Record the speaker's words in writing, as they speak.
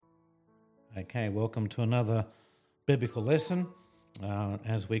Okay, welcome to another biblical lesson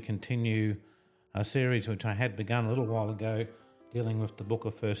as we continue a series which I had begun a little while ago dealing with the book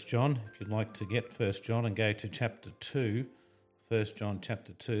of 1 John. If you'd like to get 1 John and go to chapter 2, 1 John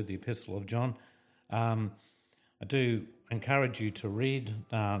chapter 2, the epistle of John, I do encourage you to read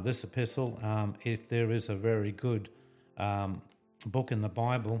this epistle. If there is a very good book in the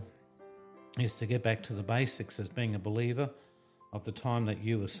Bible, is to get back to the basics as being a believer of the time that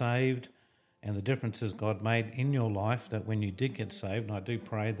you were saved and the differences God made in your life, that when you did get saved, and I do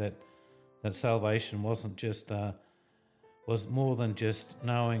pray that salvation wasn't just was more than just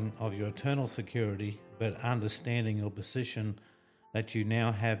knowing of your eternal security, but understanding your position that you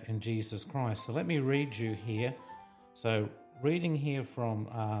now have in Jesus Christ. So let me read you here. So reading here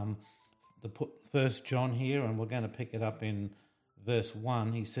from the 1 John here, and we're going to pick it up in verse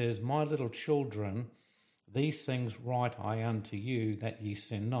 1. He says, "My little children, these things write I unto you, that ye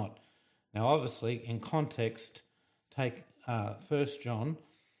sin not." Now, obviously, in context, take 1 John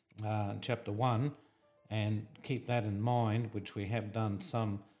chapter 1 and keep that in mind, which we have done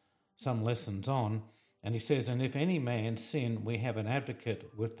some lessons on. And he says, "And if any man sin, we have an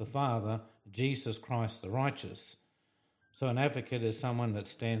advocate with the Father, Jesus Christ the righteous." So an advocate is someone that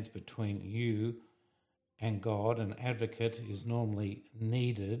stands between you and God. An advocate is normally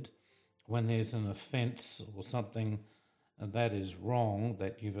needed when there's an offence or something that is wrong,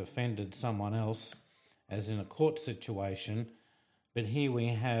 that you've offended someone else, as in a court situation. But here we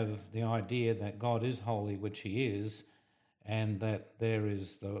have the idea that God is holy, which he is, and that there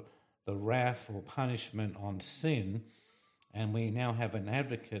is the wrath or punishment on sin, and we now have an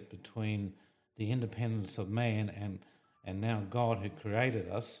advocate between the independence of man and now God who created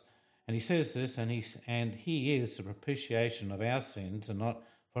us. And he says this, and he is the propitiation of our sins, and not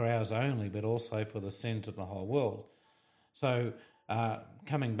for ours only, but also for the sins of the whole world. So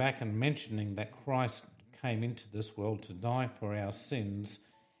coming back and mentioning that Christ came into this world to die for our sins,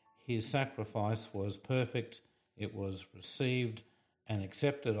 his sacrifice was perfect, it was received and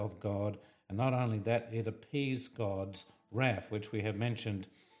accepted of God, and not only that, it appeased God's wrath, which we have mentioned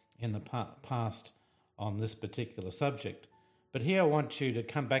in the past on this particular subject. But here I want you to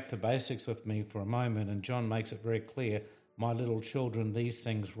come back to basics with me for a moment, and John makes it very clear, "My little children, these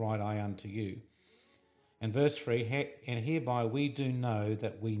things write I unto you." And verse 3, "And hereby we do know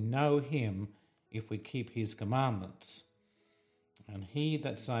that we know him if we keep his commandments. And he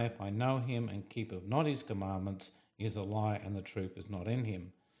that saith, I know him, and keepeth not his commandments, is a liar, and the truth is not in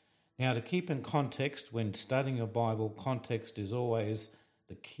him." Now, to keep in context, when studying your Bible, context is always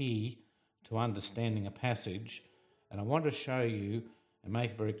the key to understanding a passage. And I want to show you and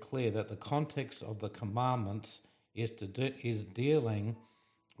make it very clear that the context of the commandments is dealing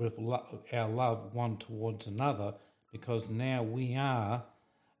with our love one towards another, because now we are,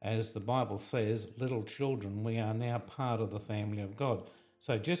 as the Bible says, little children. We are now part of the family of God.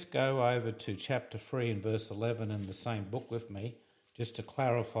 So just go over to chapter 3 and verse 11 in the same book with me, just to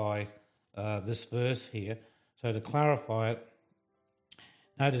clarify this verse here. So to clarify it,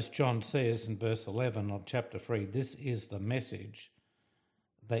 notice John says in verse 11 of chapter 3, "This is the message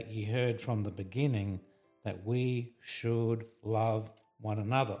that ye heard from the beginning, that we should love one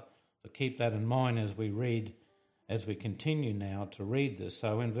another." So keep that in mind as we continue now to read this.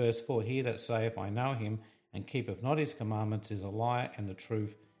 So in verse 4, "He that saith, I know him, and keepeth not his commandments, is a liar, and the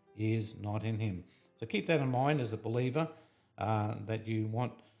truth is not in him." So keep that in mind as a believer, that you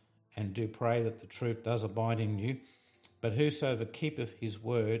want and do pray that the truth does abide in you. "But whosoever keepeth his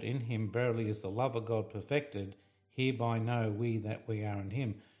word, in him verily is the love of God perfected. Hereby know we that we are in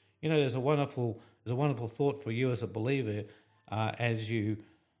him." You know, there's a wonderful thought for you as a believer. As you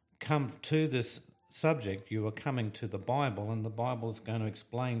come to this subject, you are coming to the Bible, and the Bible is going to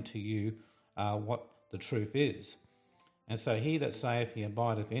explain to you what the truth is. And so he that saith he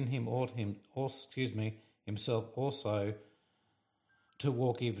abideth in him ought himself also to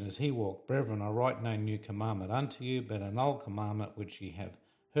walk even as he walked. "Brethren, I write no new commandment unto you, but an old commandment which ye have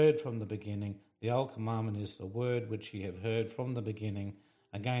heard from the beginning. The old commandment is the word which ye have heard from the beginning.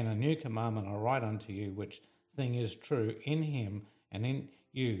 Again, a new commandment I write unto you, which thing is true in him and in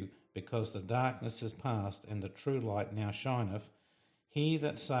you, because the darkness is past, and the true light now shineth. He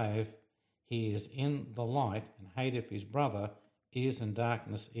that saith he is in the light, and hateth his brother, is in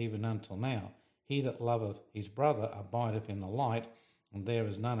darkness even until now. He that loveth his brother abideth in the light, and there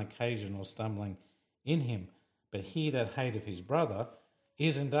is none occasion or stumbling in him. But he that hateth his brother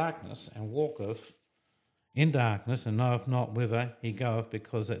is in darkness, and walketh in darkness, and knoweth not whither he goeth,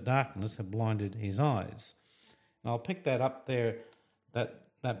 because that darkness hath blinded his eyes." And I'll pick that up there,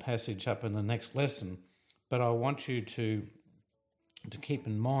 that passage up in the next lesson. But I want you to to keep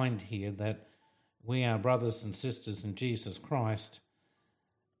in mind here that we are brothers and sisters in Jesus Christ,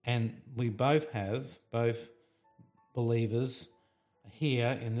 and we both believers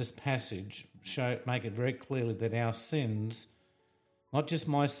here in this passage make it very clearly that our sins, not just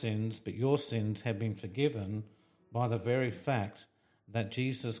my sins, but your sins, have been forgiven by the very fact that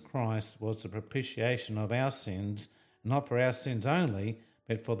Jesus Christ was the propitiation of our sins, not for our sins only,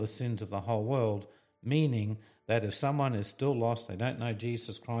 but for the sins of the whole world, meaning that if someone is still lost, they don't know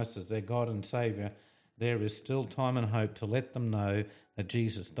Jesus Christ as their God and Saviour, there is still time and hope to let them know that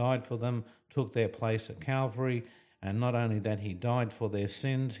Jesus died for them, took their place at Calvary, and not only that he died for their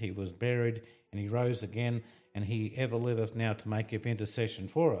sins, he was buried and he rose again, and he ever liveth now to make intercession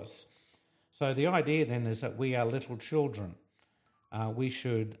for us. So the idea then is that we are little children. We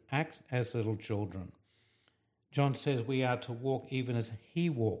should act as little children. John says we are to walk even as he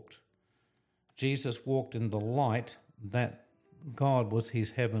walked. Jesus walked in the light that God was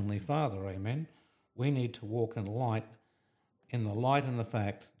his heavenly Father, amen. We need to walk in the light and the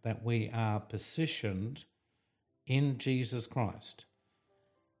fact that we are positioned in Jesus Christ.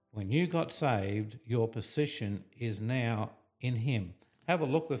 When you got saved, your position is now in him. Have a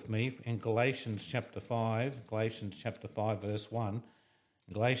look with me in Galatians chapter 5 verse 1.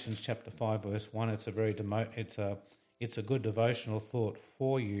 Galatians chapter 5 verse 1, it's a good devotional thought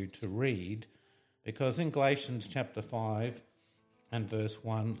for you to read, because in Galatians chapter 5 and verse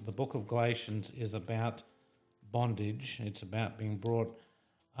 1, the book of Galatians is about bondage. It's about being brought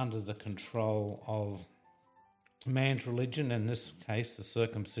under the control of man's religion, in this case the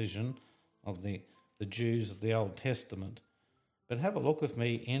circumcision of the Jews of the Old Testament. But have a look with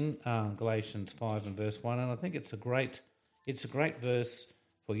me in Galatians 5 and verse 1, and I think it's a great verse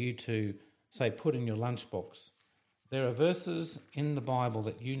for you to, say, put in your lunchbox. There are verses in the Bible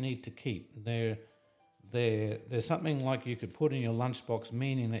that you need to keep. There's something like you could put in your lunchbox,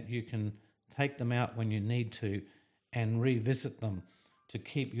 meaning that you can take them out when you need to and revisit them to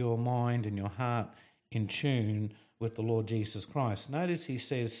keep your mind and your heart in tune with the Lord Jesus Christ. Notice he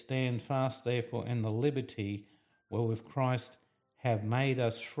says, "Stand fast therefore in the liberty wherewith Christ have made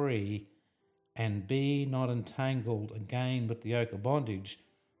us free, and be not entangled again with the yoke of bondage.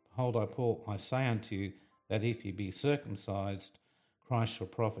 Behold, I say unto you, that if ye be circumcised, Christ shall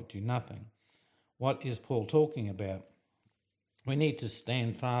profit you nothing." What is Paul talking about? We need to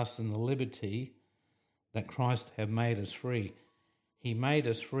stand fast in the liberty that Christ have made us free. He made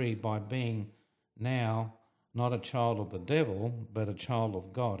us free by being now not a child of the devil, but a child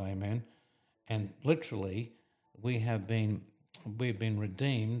of God, amen. And literally, we've been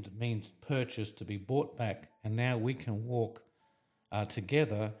redeemed, means purchased, to be bought back, and now we can walk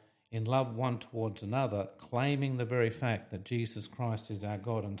together in love one towards another, claiming the very fact that Jesus Christ is our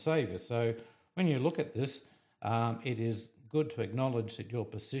God and Saviour. So when you look at this, it is good to acknowledge that your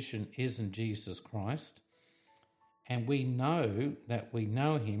position is in Jesus Christ, and we know that we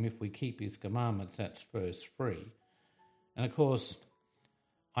know him if we keep his commandments. That's verse 3. And of course,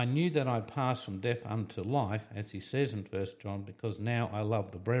 I knew that I passed from death unto life, as he says in 1 John, because now I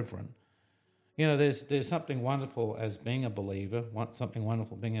love the brethren. You know, there's something wonderful as being a believer, something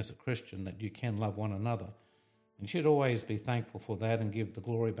wonderful being as a Christian, that you can love one another. And you should always be thankful for that and give the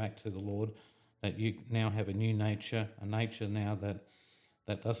glory back to the Lord, that you now have a new nature, a nature now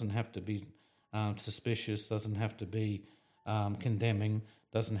that doesn't have to be suspicious, doesn't have to be condemning,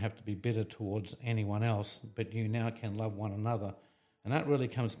 doesn't have to be bitter towards anyone else, but you now can love one another. And that really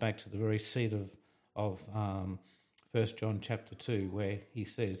comes back to the very seed of 1 John chapter 2, where he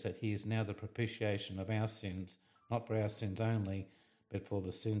says that he is now the propitiation of our sins, not for our sins only, but for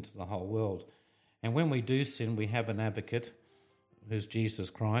the sins of the whole world. And when we do sin, we have an advocate, who's Jesus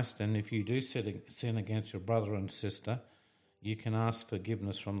Christ. And if you do sin against your brother and sister, you can ask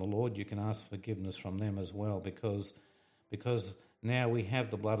forgiveness from the Lord. You can ask forgiveness from them as well, because now we have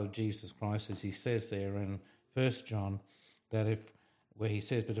the blood of Jesus Christ, as he says there in 1 John, where he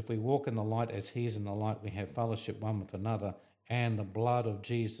says, "But if we walk in the light as he is in the light, we have fellowship one with another, and the blood of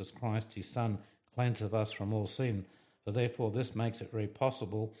Jesus Christ, his Son, cleanseth us from all sin." So therefore, this makes it very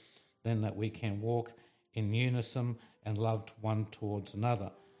possible then that we can walk in unison and love one towards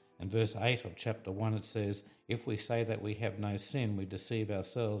another. In verse 8 of chapter 1, it says, "If we say that we have no sin, we deceive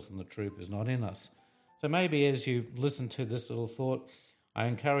ourselves, and the truth is not in us." So maybe as you listen to this little thought, I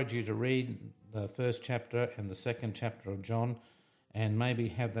encourage you to read the first chapter and the second chapter of John, and maybe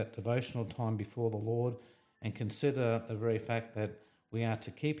have that devotional time before the Lord, and consider the very fact that we are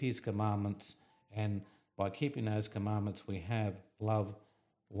to keep his commandments, and by keeping those commandments we have love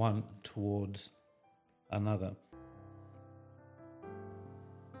one towards another.